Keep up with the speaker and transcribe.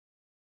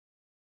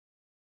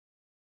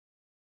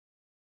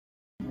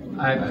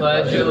I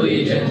pledge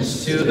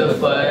allegiance to the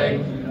flag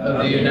of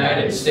the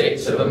United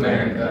States of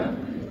America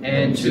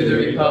and to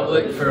the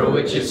republic for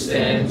which it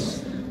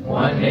stands,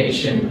 one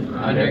nation,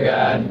 under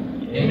God,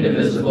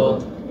 indivisible,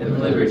 with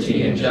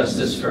liberty and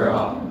justice for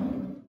all.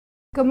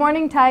 Good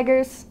morning,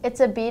 Tigers. It's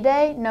a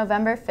B-Day,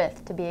 November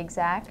 5th to be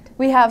exact.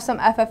 We have some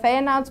FFA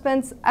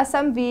announcements,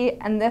 SMV,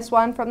 and this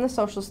one from the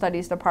Social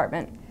Studies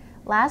Department.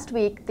 Last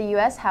week, the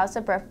U.S. House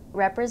of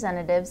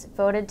Representatives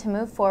voted to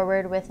move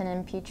forward with an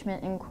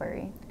impeachment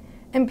inquiry.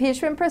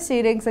 Impeachment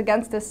proceedings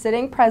against a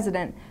sitting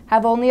president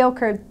have only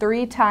occurred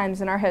 3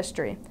 times in our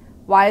history.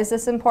 Why is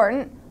this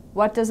important?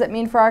 What does it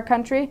mean for our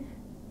country?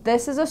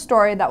 This is a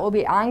story that will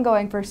be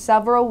ongoing for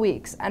several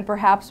weeks and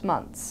perhaps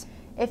months.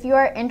 If you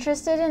are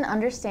interested in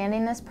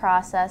understanding this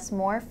process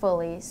more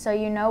fully so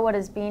you know what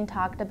is being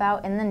talked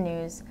about in the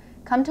news,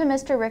 come to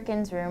Mr.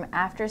 Rickin's room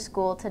after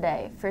school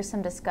today for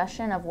some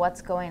discussion of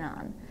what's going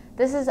on.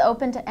 This is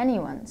open to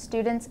anyone,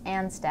 students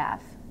and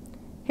staff.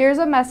 Here's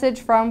a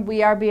message from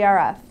We Are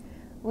BRF.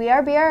 We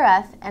are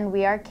BRF and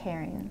we are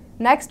caring.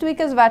 Next week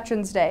is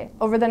Veterans Day.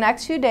 Over the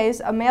next few days,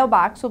 a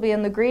mailbox will be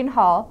in the Green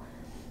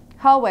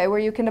hallway where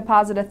you can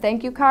deposit a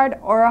thank you card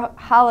or a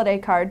holiday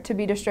card to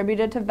be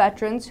distributed to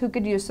veterans who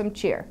could use some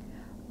cheer.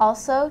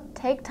 Also,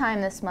 take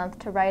time this month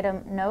to write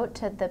a note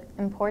to the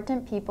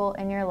important people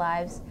in your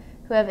lives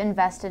who have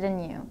invested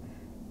in you.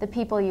 The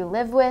people you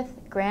live with,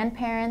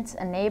 grandparents,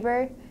 a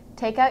neighbor.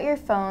 Take out your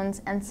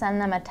phones and send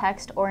them a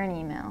text or an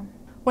email.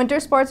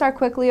 Winter sports are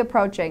quickly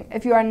approaching.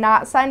 If you are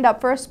not signed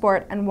up for a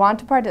sport and want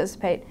to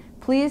participate,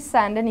 please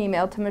send an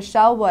email to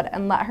Michelle Wood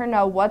and let her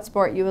know what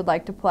sport you would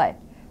like to play.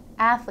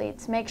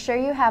 Athletes, make sure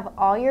you have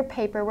all your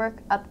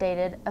paperwork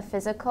updated, a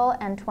physical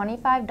and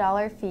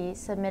 $25 fee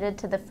submitted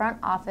to the front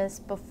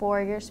office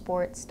before your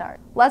sport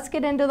starts. Let's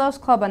get into those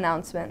club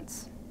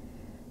announcements.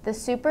 The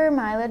Super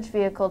Mileage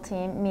Vehicle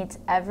Team meets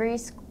every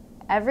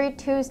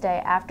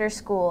Tuesday after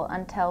school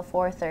until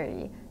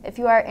 4:30. If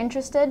you are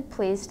interested,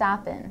 please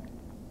stop in.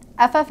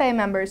 FFA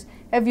members,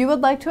 if you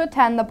would like to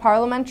attend the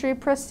Parliamentary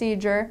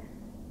Procedure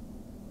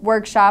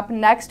Workshop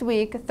next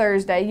week,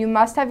 Thursday, you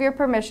must have your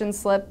permission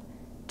slip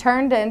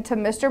turned in to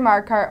Mr.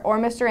 Markhart or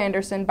Mr.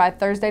 Anderson by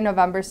Thursday,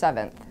 November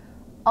 7th.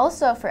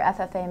 Also for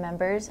FFA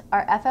members,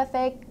 our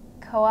FFA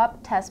co-op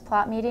test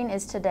plot meeting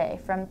is today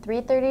from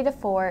 3:30 to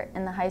 4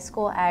 in the high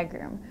school ag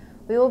room.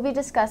 We will be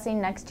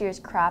discussing next year's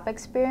crop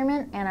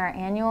experiment and our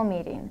annual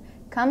meeting.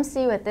 Come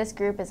see what this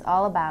group is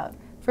all about.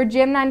 For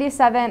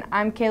GM97,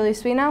 I'm Kaylee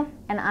Swino.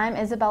 And I'm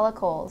Isabella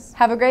Coles.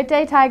 Have a great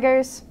day,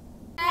 Tigers.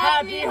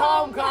 Happy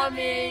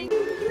homecoming!